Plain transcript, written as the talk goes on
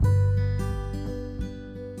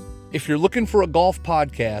If you're looking for a golf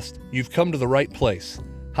podcast, you've come to the right place.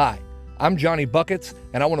 Hi, I'm Johnny Buckets,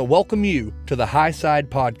 and I want to welcome you to the High Side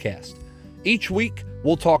Podcast. Each week,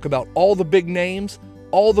 we'll talk about all the big names,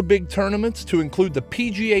 all the big tournaments to include the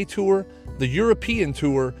PGA Tour, the European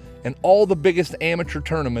Tour, and all the biggest amateur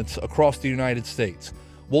tournaments across the United States.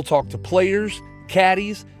 We'll talk to players,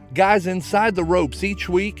 caddies, guys inside the ropes each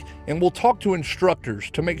week, and we'll talk to instructors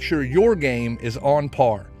to make sure your game is on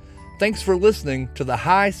par. Thanks for listening to the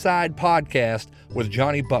High Side Podcast with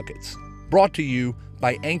Johnny Buckets, brought to you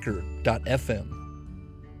by Anchor.fm.